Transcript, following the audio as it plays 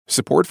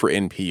Support for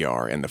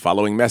NPR and the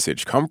following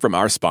message come from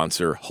our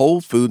sponsor,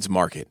 Whole Foods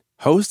Market.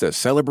 Host a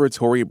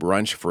celebratory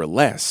brunch for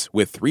less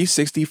with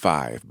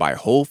 365 by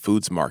Whole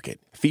Foods Market,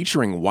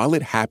 featuring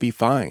wallet-happy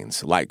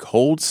finds like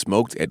cold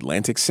smoked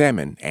Atlantic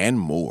salmon and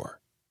more.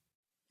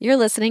 You're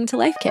listening to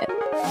Life Kit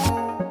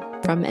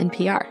from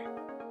NPR.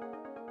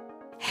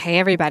 Hey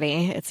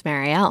everybody, it's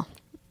Marielle.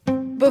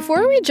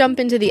 Before we jump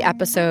into the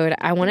episode,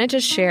 I wanted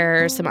to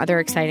share some other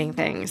exciting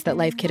things that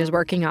Life Kit is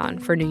working on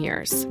for New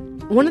Year's.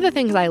 One of the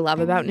things I love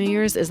about New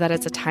Year's is that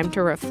it's a time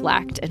to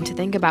reflect and to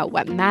think about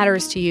what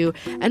matters to you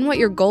and what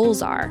your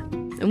goals are.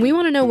 And we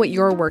want to know what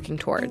you're working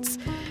towards.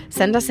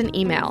 Send us an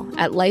email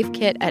at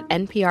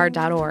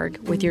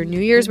lifekit@npr.org with your New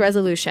Year's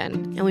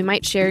resolution, and we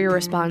might share your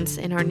response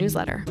in our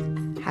newsletter.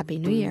 Happy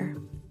New Year.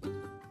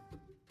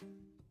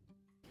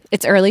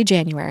 It's early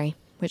January,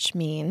 which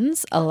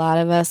means a lot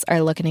of us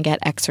are looking to get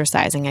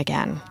exercising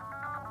again.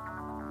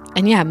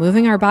 And yeah,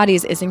 moving our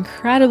bodies is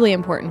incredibly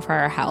important for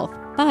our health,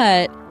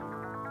 but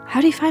how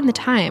do you find the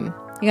time?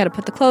 You got to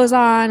put the clothes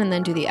on and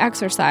then do the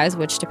exercise,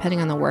 which depending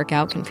on the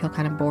workout can feel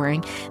kind of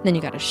boring. And then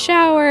you got to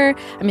shower.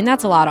 I mean,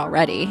 that's a lot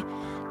already.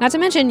 Not to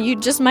mention, you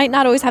just might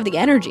not always have the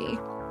energy.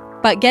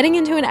 But getting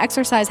into an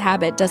exercise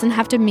habit doesn't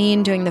have to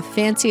mean doing the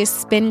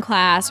fanciest spin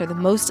class or the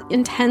most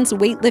intense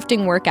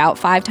weightlifting workout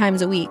 5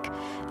 times a week.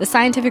 The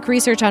scientific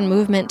research on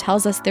movement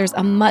tells us there's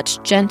a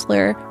much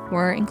gentler,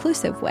 more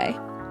inclusive way.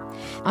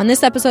 On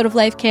this episode of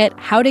Life Kit,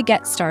 how to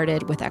get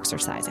started with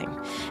exercising.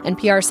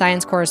 NPR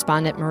science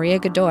correspondent Maria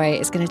Godoy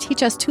is going to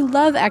teach us to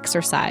love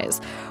exercise,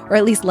 or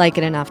at least like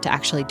it enough to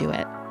actually do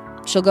it.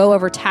 She'll go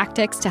over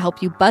tactics to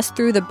help you bust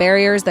through the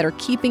barriers that are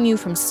keeping you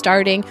from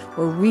starting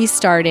or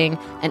restarting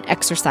an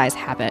exercise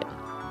habit.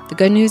 The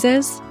good news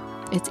is,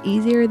 it's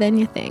easier than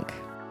you think.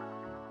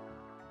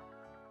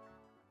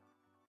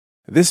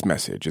 This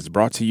message is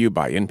brought to you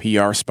by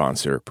NPR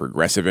sponsor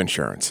Progressive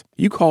Insurance.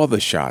 You call the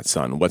shots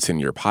on what's in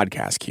your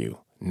podcast queue.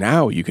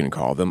 Now you can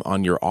call them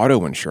on your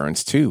auto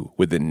insurance, too,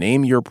 with the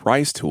Name Your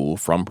Price tool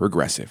from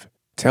Progressive.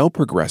 Tell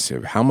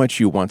Progressive how much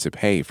you want to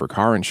pay for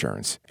car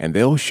insurance, and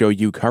they'll show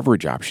you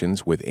coverage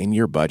options within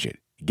your budget.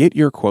 Get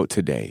your quote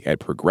today at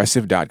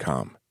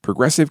Progressive.com.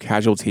 Progressive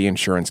Casualty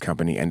Insurance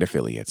Company and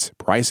Affiliates.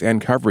 Price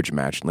and coverage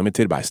match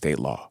limited by state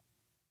law.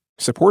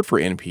 Support for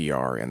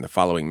NPR and the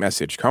following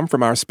message come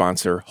from our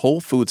sponsor,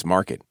 Whole Foods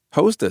Market.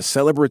 Host a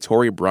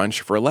celebratory brunch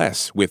for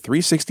less with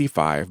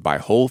 365 by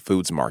Whole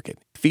Foods Market,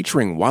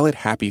 featuring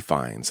wallet-happy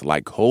finds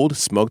like cold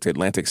smoked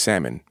Atlantic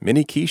salmon,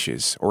 mini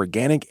quiches,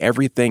 organic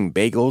everything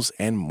bagels,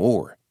 and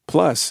more.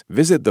 Plus,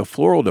 visit the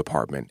floral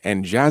department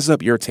and jazz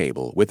up your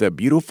table with a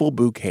beautiful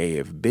bouquet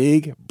of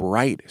big,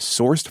 bright,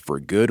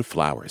 sourced-for-good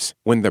flowers.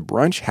 When the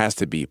brunch has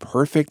to be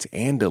perfect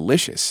and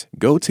delicious,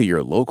 go to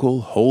your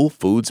local Whole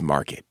Foods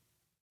Market.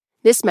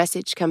 This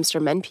message comes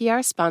from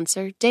NPR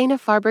sponsor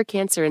Dana-Farber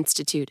Cancer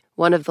Institute,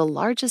 one of the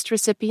largest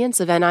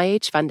recipients of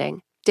NIH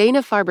funding.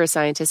 Dana-Farber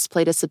scientists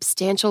played a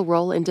substantial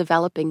role in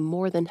developing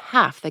more than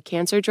half the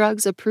cancer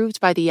drugs approved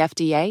by the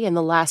FDA in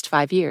the last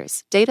 5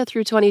 years, data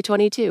through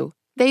 2022.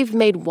 They've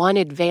made one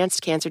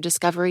advanced cancer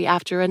discovery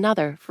after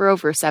another for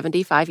over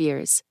 75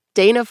 years.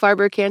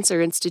 Dana-Farber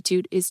Cancer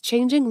Institute is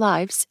changing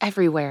lives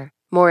everywhere.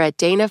 More at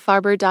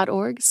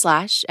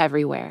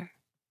danafarber.org/everywhere.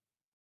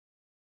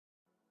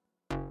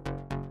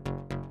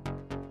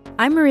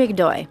 I'm Maria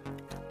Godoy,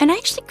 and I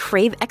actually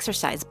crave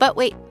exercise. But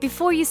wait,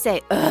 before you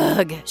say,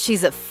 ugh,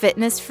 she's a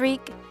fitness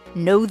freak,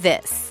 know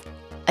this.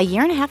 A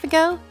year and a half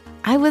ago,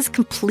 I was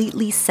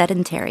completely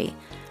sedentary.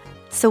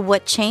 So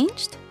what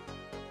changed?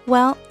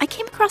 Well, I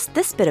came across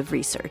this bit of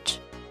research.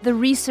 The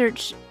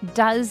research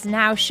does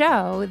now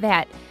show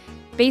that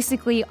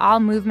basically all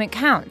movement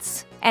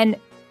counts, and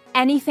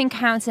anything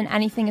counts and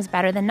anything is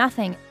better than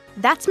nothing.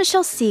 That's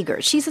Michelle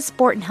Seeger. She's a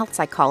sport and health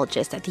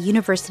psychologist at the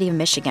University of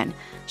Michigan.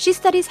 She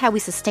studies how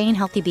we sustain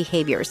healthy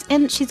behaviors,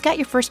 and she's got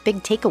your first big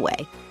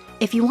takeaway.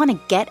 If you want to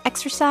get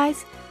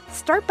exercise,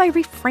 start by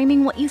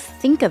reframing what you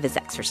think of as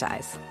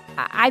exercise.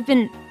 I've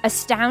been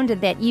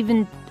astounded that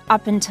even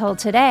up until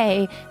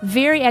today,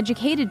 very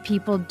educated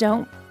people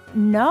don't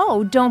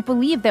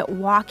believe that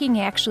walking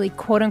actually,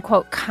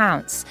 quote-unquote,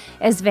 counts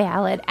as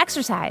valid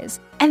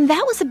exercise. And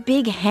that was a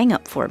big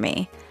hang-up for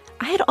me.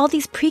 I had all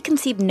these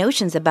preconceived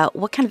notions about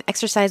what kind of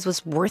exercise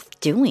was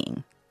worth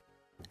doing.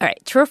 All right,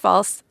 true or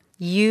false?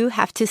 You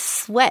have to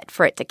sweat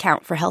for it to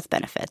count for health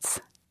benefits.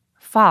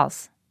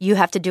 False. You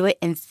have to do it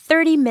in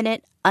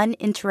 30-minute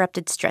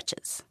uninterrupted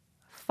stretches.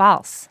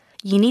 False.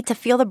 You need to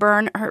feel the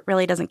burn or it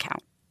really doesn't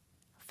count.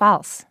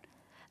 False.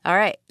 All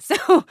right,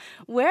 so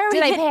where are we?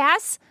 Did I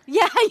pass?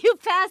 Yeah, you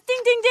passed.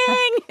 Ding, ding,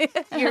 ding.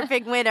 You're a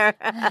big winner.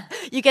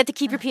 You get to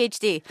keep your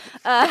PhD.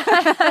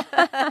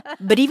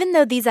 But even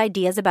though these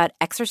ideas about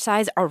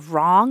exercise are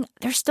wrong,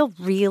 they're still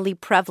really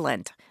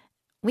prevalent.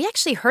 We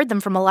actually heard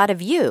them from a lot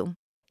of you.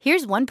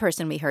 Here's one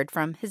person we heard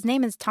from. His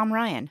name is Tom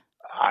Ryan.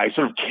 I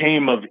sort of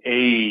came of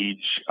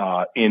age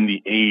in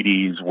the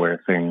 80s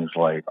where things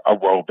like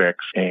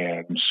aerobics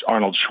and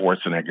Arnold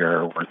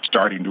Schwarzenegger were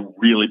starting to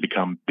really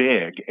become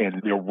big. And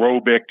the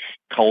aerobic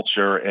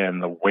culture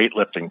and the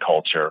weightlifting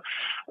culture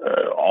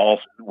all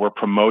were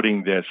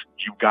promoting this,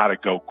 you got to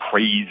go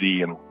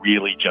crazy and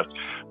really just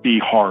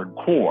be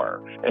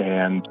hardcore.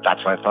 And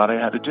that's what I thought I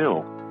had to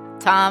do.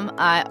 Tom,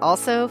 I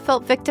also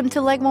felt victim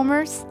to leg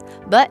warmers.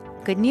 But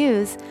good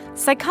news,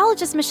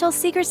 psychologist Michelle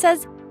Seeger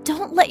says,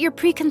 don't let your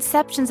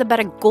preconceptions about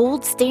a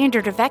gold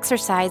standard of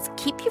exercise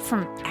keep you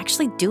from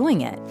actually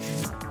doing it.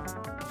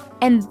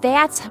 And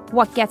that's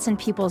what gets in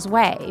people's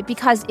way,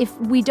 because if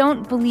we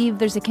don't believe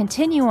there's a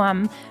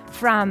continuum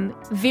from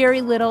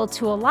very little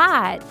to a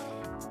lot,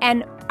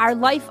 and our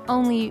life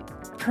only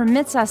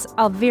permits us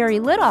a very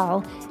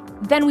little,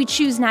 then we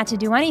choose not to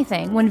do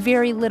anything when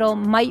very little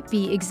might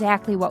be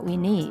exactly what we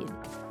need.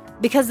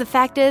 Because the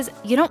fact is,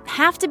 you don't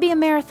have to be a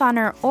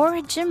marathoner or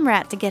a gym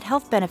rat to get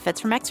health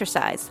benefits from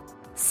exercise.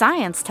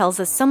 Science tells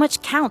us so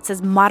much counts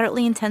as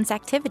moderately intense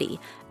activity,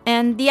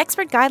 and the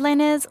expert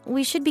guideline is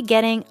we should be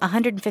getting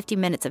 150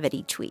 minutes of it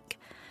each week.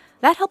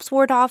 That helps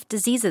ward off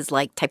diseases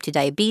like type 2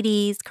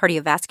 diabetes,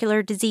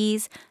 cardiovascular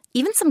disease,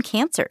 even some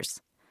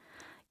cancers.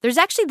 There's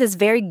actually this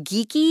very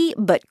geeky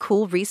but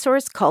cool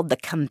resource called the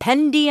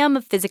Compendium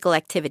of Physical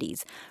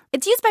Activities.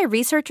 It's used by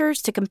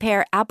researchers to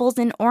compare apples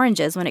and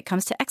oranges when it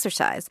comes to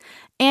exercise,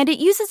 and it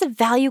uses a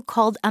value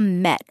called a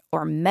MET,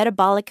 or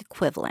metabolic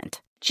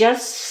equivalent.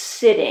 Just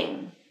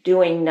sitting,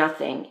 doing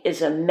nothing,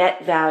 is a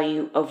MET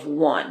value of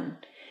 1,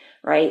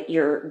 right?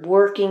 You're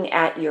working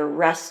at your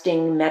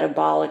resting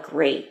metabolic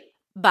rate.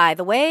 By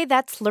the way,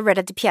 that's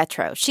Loretta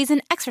DiPietro. She's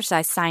an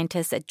exercise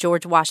scientist at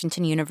George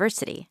Washington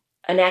University.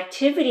 An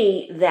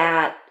activity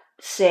that,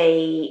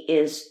 say,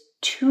 is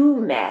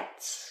 2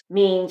 METs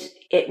means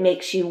it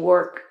makes you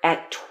work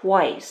at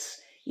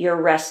twice your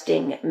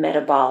resting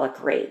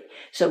metabolic rate.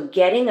 So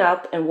getting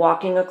up and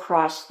walking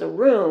across the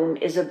room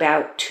is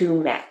about 2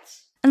 METs.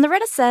 And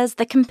Loretta says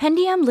the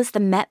compendium lists the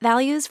MET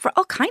values for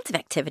all kinds of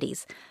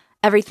activities.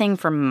 Everything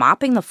from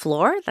mopping the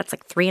floor, that's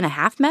like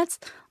 3.5 METs,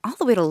 all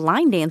the way to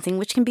line dancing,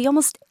 which can be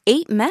almost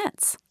 8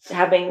 METs.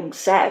 Having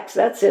sex,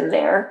 that's in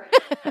there.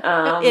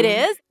 It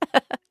is?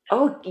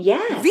 Oh,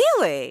 yes.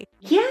 Really?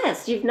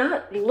 Yes, you've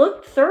not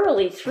looked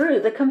thoroughly through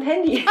the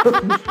compendium.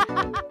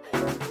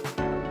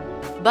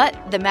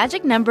 But the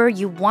magic number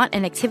you want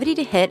an activity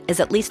to hit is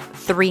at least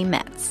 3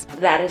 METs.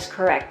 That is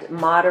correct.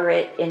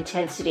 Moderate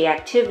intensity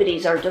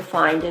activities are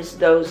defined as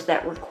those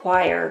that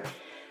require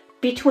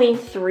between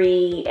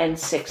 3 and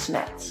 6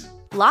 METs.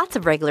 Lots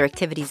of regular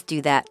activities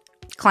do that.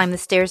 Climb the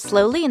stairs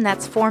slowly, and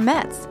that's 4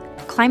 METs.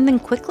 Climb them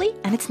quickly,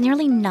 and it's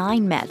nearly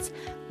 9 METs,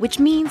 which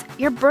means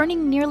you're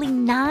burning nearly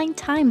 9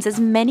 times as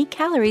many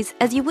calories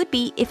as you would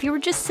be if you were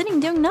just sitting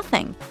doing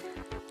nothing.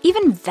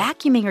 Even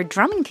vacuuming or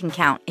drumming can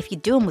count if you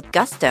do them with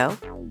gusto.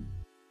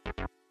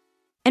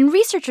 And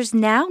researchers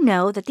now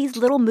know that these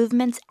little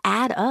movements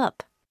add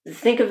up.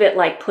 Think of it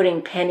like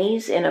putting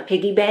pennies in a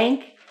piggy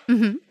bank.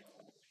 Mm-hmm.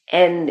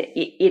 And,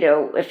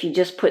 if you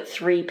just put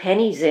 3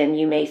 pennies in,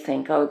 you may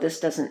think, oh, this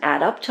doesn't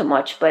add up to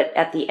much. But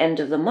at the end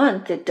of the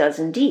month, it does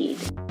indeed.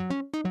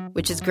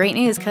 Which is great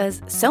news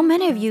because so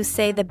many of you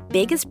say the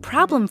biggest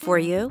problem for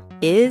you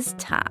is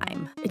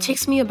time. It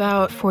takes me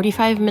about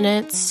 45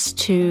 minutes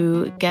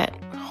to get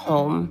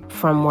home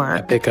from work.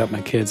 I pick up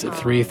my kids at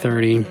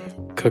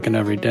 3:30, cooking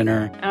every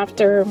dinner.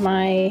 After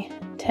my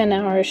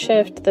 10-hour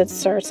shift that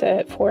starts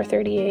at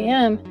 4:30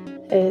 a.m.,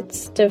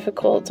 it's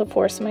difficult to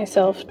force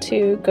myself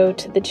to go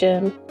to the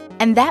gym.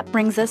 And that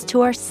brings us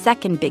to our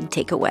second big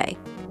takeaway.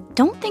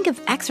 Don't think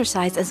of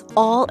exercise as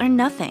all or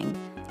nothing.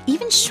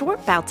 Even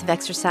short bouts of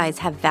exercise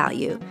have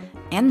value,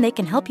 and they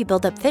can help you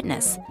build up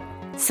fitness.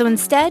 So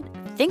instead,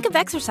 think of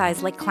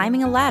exercise like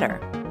climbing a ladder.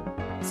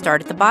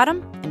 Start at the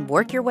bottom and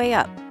work your way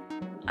up.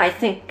 I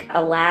think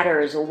a ladder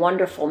is a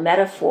wonderful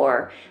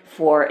metaphor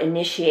for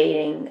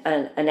initiating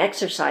an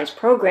exercise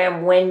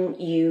program when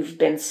you've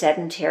been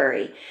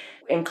sedentary.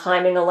 In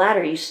climbing a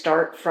ladder, you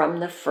start from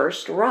the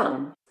first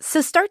rung.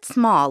 So start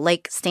small,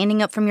 like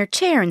standing up from your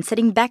chair and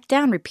sitting back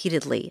down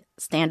repeatedly.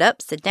 Stand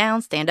up, sit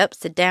down,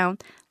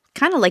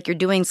 kind of like you're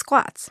doing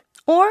squats.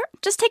 Or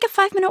just take a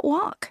 5-minute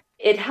walk.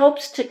 It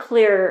helps to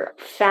clear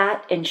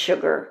fat and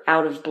sugar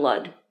out of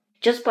blood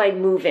just by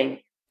moving.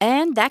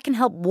 And that can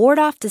help ward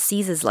off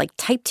diseases like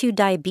type 2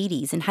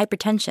 diabetes and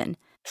hypertension.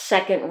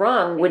 Second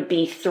rung would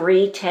be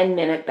 3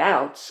 10-minute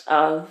bouts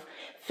of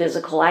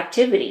physical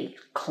activity,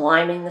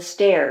 climbing the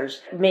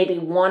stairs. Maybe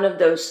one of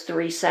those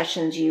 3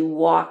 sessions you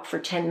walk for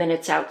 10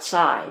 minutes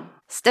outside.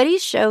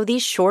 Studies show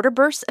these shorter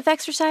bursts of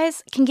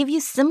exercise can give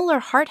you similar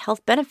heart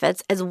health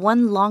benefits as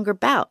one longer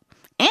bout.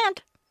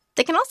 And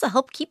they can also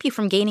help keep you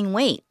from gaining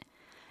weight.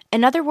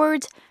 In other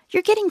words,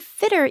 you're getting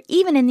fitter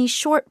even in these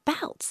short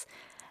bouts.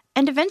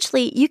 And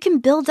eventually, you can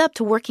build up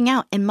to working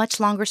out in much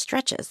longer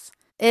stretches.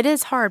 It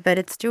is hard, but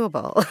it's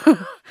doable.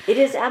 It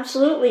is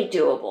absolutely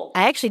doable.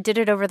 I actually did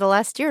it over the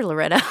last year,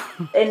 Loretta.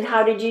 And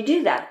how did you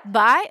do that?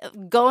 By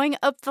going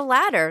up the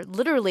ladder.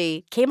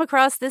 Literally came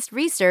across this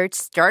research,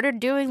 started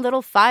doing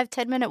little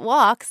 5-10 minute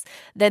walks,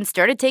 then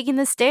started taking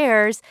the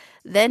stairs,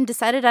 then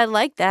decided I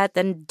liked that,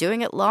 then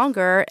doing it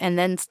longer, and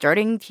then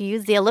starting to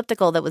use the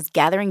elliptical that was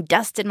gathering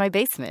dust in my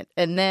basement.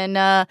 And then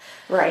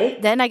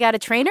then I got a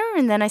trainer,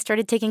 and then I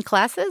started taking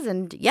classes,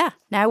 and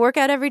now I work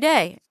out every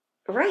day.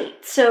 Right.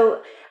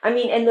 So, I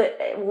mean,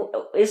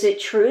 is it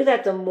true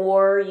that the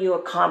more you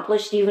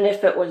accomplished, even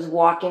if it was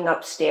walking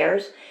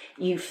upstairs,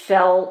 you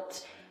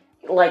felt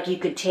like you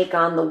could take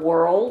on the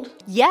world?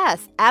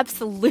 Yes,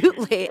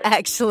 absolutely,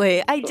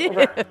 actually. I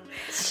do.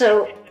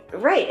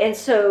 Right. And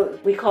so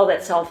we call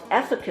that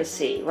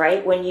self-efficacy,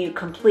 right? When you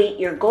complete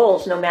your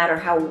goals, no matter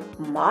how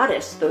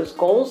modest those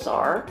goals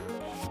are,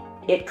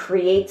 it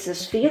creates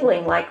this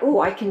feeling like,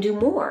 oh, I can do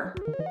more.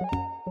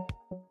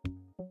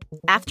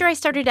 After I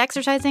started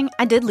exercising,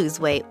 I did lose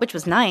weight, which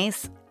was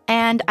nice,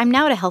 and I'm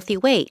now at a healthy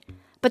weight.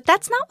 But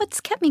that's not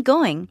what's kept me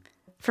going.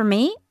 For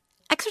me,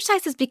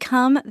 exercise has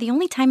become the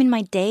only time in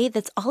my day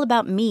that's all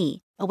about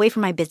me, away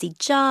from my busy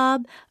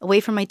job,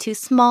 away from my 2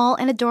 small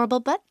and adorable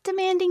but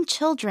demanding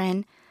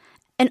children.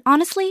 And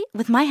honestly,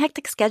 with my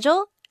hectic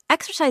schedule,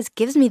 exercise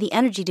gives me the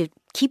energy to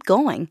keep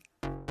going.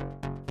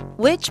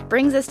 Which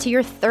brings us to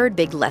your third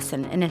big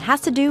lesson, and it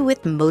has to do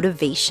with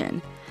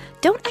motivation.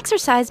 Don't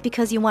exercise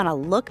because you want to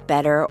look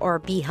better or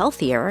be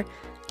healthier.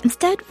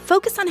 Instead,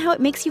 focus on how it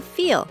makes you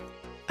feel.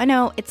 I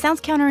know, it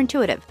sounds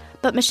counterintuitive,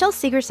 but Michelle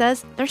Seeger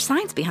says there's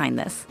science behind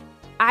this.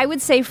 I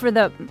would say for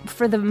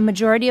the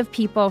majority of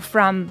people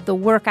from the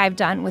work I've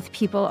done with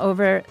people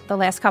over the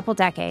last couple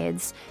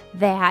decades,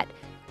 that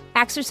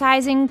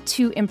exercising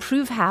to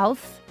improve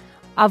health,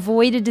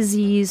 avoid a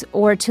disease,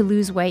 or to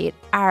lose weight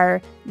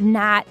are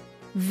not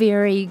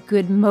very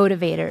good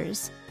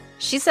motivators.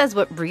 She says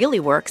what really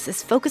works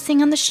is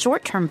focusing on the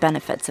short-term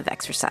benefits of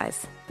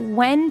exercise.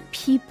 When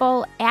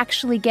people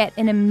actually get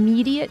an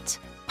immediate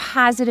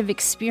positive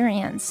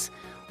experience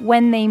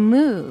when they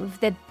move,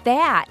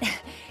 that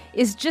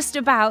is just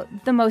about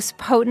the most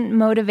potent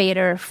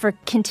motivator for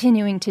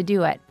continuing to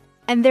do it.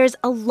 And there's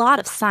a lot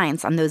of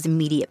science on those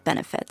immediate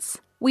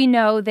benefits. We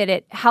know that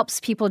it helps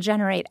people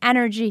generate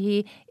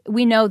energy.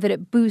 We know that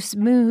it boosts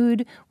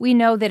mood. We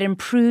know that it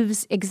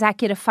improves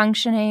executive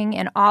functioning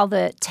and all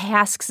the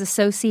tasks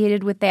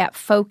associated with that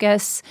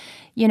focus,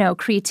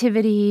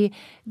 creativity.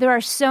 There are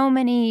so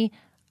many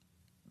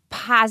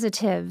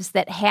positives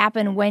that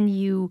happen when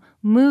you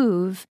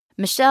move.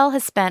 Michelle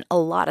has spent a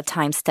lot of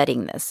time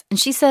studying this, and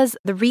she says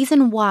the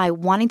reason why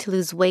wanting to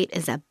lose weight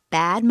is a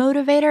bad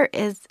motivator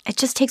is it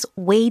just takes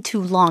way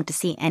too long to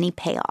see any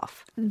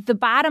payoff. The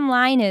bottom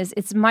line is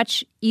it's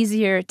much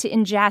easier to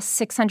ingest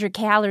 600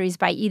 calories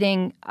by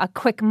eating a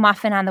quick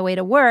muffin on the way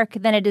to work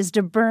than it is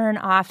to burn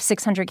off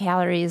 600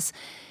 calories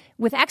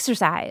with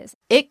exercise.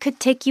 It could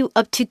take you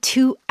up to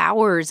 2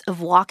 hours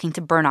of walking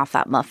to burn off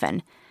that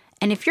muffin.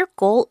 And if your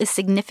goal is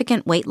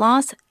significant weight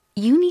loss,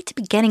 you need to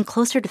be getting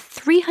closer to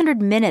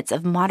 300 minutes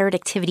of moderate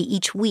activity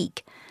each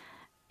week.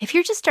 If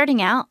you're just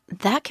starting out,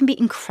 that can be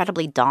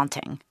incredibly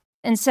daunting.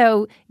 And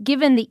so,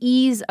 given the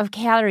ease of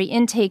calorie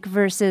intake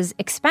versus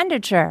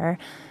expenditure,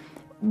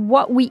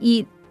 what we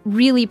eat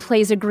really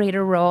plays a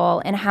greater role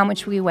in how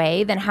much we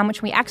weigh than how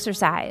much we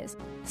exercise.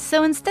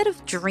 So instead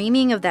of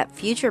dreaming of that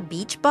future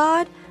beach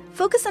bod,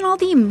 focus on all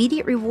the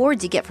immediate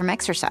rewards you get from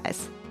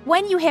exercise.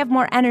 When you have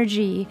more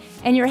energy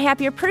and you're a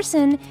happier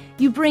person,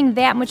 you bring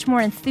that much more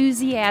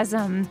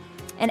enthusiasm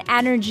and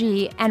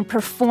energy and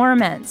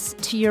performance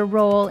to your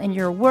role in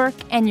your work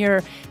and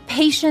your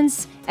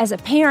patience as a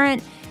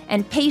parent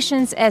and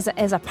patience as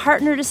a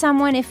partner to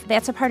someone, if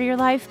that's a part of your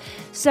life.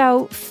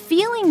 So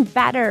feeling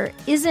better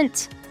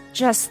isn't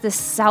just this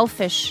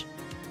selfish,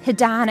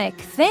 hedonic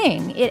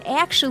thing. It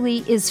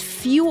actually is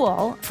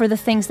fuel for the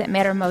things that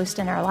matter most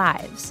in our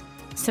lives.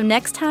 So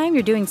next time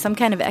you're doing some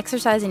kind of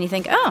exercise and you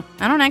think, oh,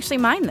 I don't actually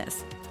mind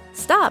this,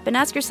 stop and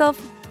ask yourself,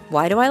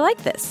 why do I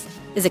like this?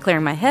 Is it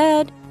clearing my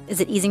head? Is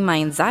it easing my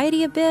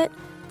anxiety a bit?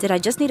 Did I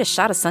just need a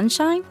shot of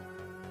sunshine?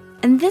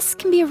 And this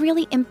can be a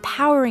really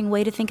empowering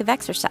way to think of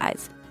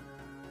exercise.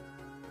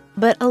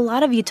 But a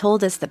lot of you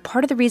told us that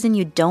part of the reason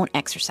you don't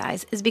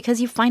exercise is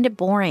because you find it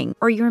boring,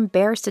 or you're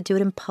embarrassed to do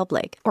it in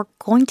public, or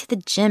going to the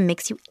gym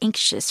makes you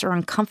anxious or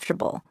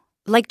uncomfortable.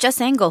 Like Jess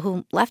Engel,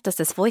 who left us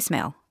this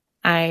voicemail.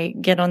 I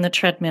get on the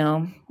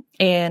treadmill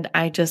and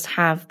I just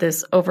have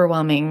this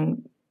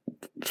overwhelming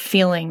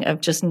feeling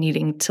of just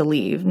needing to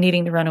leave,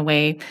 needing to run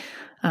away,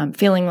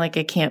 feeling like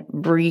I can't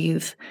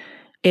breathe.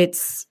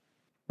 It's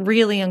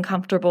really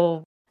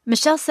uncomfortable.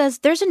 Michelle says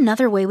there's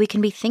another way we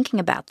can be thinking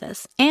about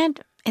this, and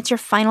it's your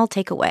final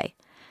takeaway.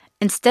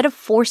 Instead of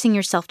forcing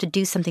yourself to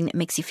do something that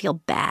makes you feel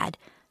bad,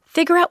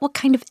 figure out what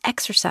kind of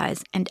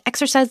exercise and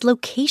exercise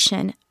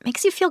location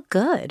makes you feel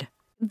good.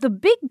 The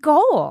big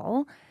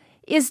goal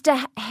is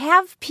to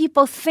have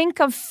people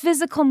think of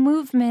physical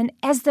movement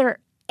as their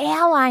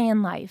ally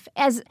in life,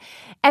 as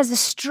a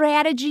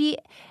strategy,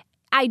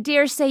 I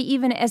dare say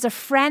even as a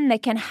friend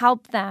that can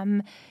help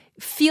them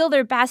feel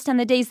their best on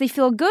the days they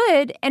feel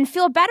good and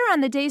feel better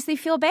on the days they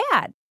feel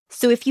bad.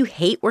 So if you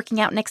hate working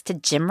out next to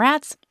gym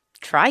rats,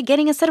 try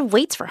getting a set of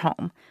weights for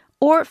home.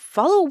 Or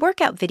follow a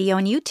workout video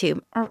on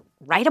YouTube, or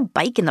ride a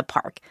bike in the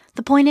park.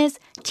 The point is,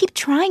 keep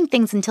trying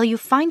things until you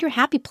find your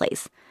happy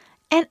place.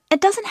 And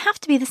it doesn't have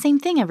to be the same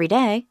thing every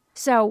day.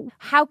 So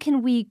how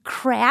can we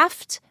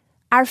craft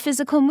our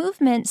physical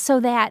movement so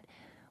that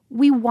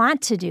we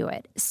want to do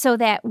it, so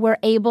that we're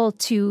able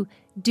to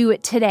do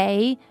it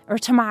today or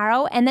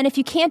tomorrow? And then if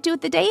you can't do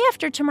it the day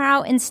after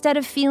tomorrow, instead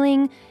of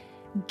feeling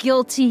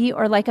guilty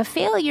or like a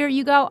failure,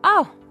 you go,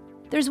 oh,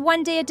 there's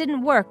one day it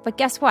didn't work, but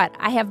guess what?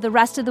 I have the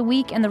rest of the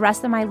week and the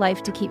rest of my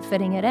life to keep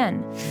fitting it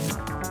in.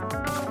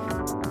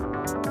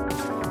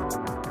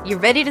 You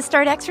ready to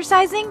start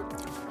exercising?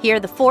 Here are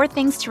the 4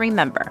 things to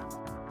remember.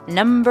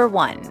 Number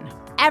 1.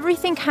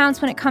 Everything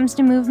counts when it comes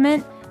to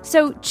movement,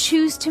 so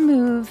choose to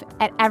move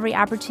at every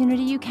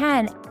opportunity you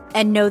can.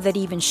 And know that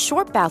even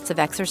short bouts of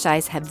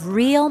exercise have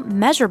real,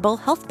 measurable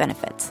health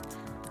benefits.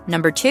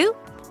 Number 2,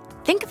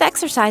 think of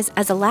exercise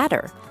as a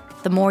ladder.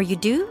 The more you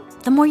do,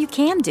 the more you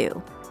can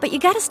do. But you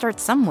got to start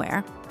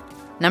somewhere.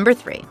 Number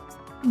 3,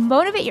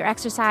 motivate your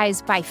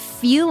exercise by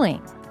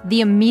feeling the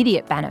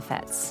immediate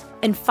benefits.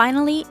 And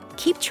finally,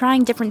 keep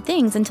trying different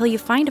things until you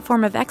find a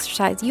form of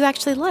exercise you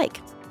actually like.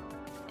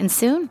 And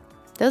soon,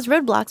 those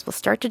roadblocks will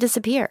start to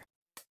disappear.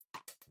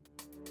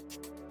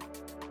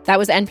 That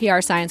was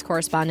NPR science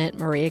correspondent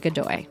Maria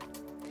Godoy.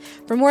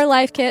 For more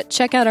Life Kit,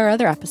 check out our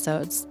other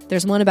episodes.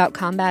 There's one about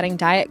combating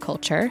diet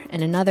culture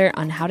and another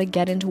on how to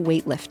get into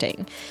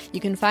weightlifting. You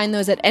can find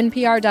those at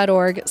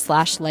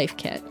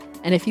npr.org/lifekit.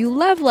 And if you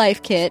love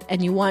Life Kit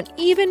and you want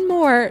even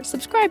more,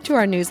 subscribe to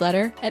our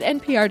newsletter at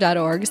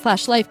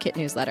npr.org/lifekit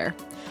newsletter.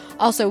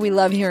 Also, we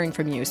love hearing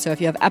from you, so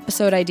if you have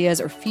episode ideas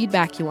or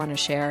feedback you want to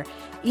share,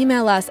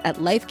 email us at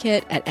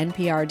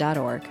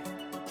lifekit@npr.org.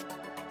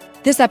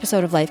 This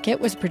episode of Life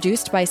Kit was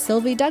produced by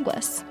Sylvie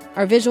Douglas.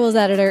 Our visuals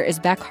editor is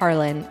Beck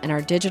Harlan, and our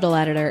digital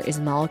editor is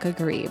Malika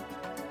Gharib.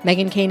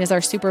 Megan Kane is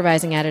our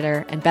supervising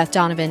editor, and Beth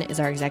Donovan is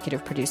our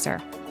executive producer.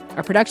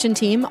 Our production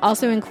team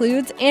also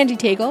includes Andy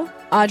Tagle,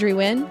 Audrey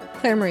Wynn,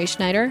 Claire Marie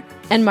Schneider,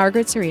 and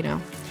Margaret Serino.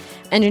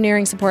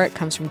 Engineering support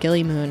comes from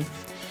Gilly Moon.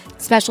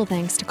 Special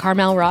thanks to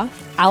Carmel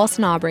Roth,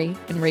 Allison Aubrey,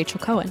 and Rachel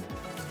Cohen.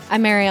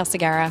 I'm Marielle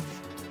Segarra.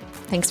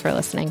 Thanks for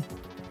listening.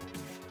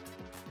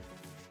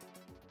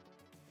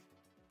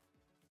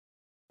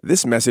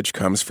 This message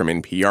comes from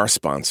NPR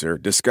sponsor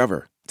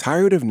Discover.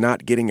 Tired of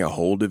not getting a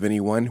hold of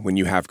anyone when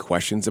you have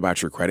questions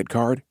about your credit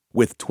card?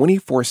 With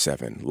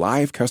 24/7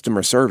 live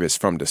customer service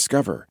from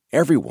Discover,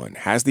 everyone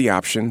has the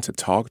option to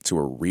talk to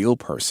a real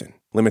person.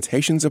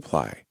 Limitations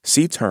apply.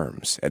 See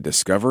terms at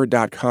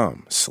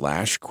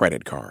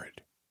discover.com/creditcard.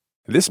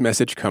 This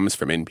message comes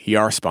from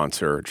NPR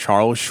sponsor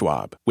Charles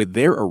Schwab with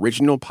their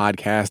original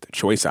podcast,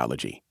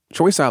 Choiceology.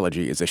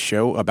 Choiceology is a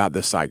show about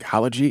the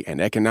psychology and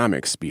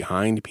economics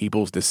behind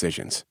people's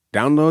decisions.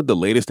 Download the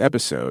latest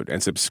episode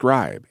and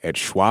subscribe at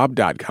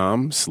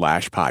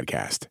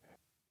schwab.com/podcast.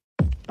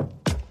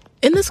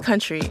 In this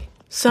country,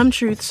 some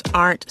truths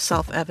aren't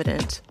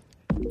self-evident.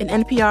 In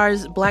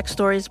NPR's Black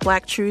Stories,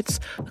 Black Truths,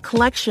 a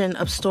collection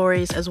of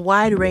stories as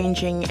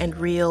wide-ranging and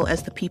real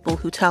as the people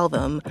who tell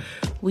them,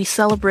 we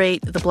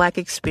celebrate the Black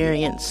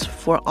experience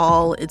for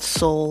all its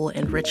soul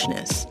and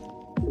richness.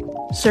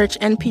 Search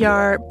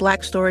NPR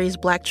Black Stories,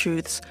 Black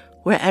Truths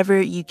wherever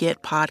you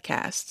get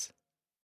podcasts.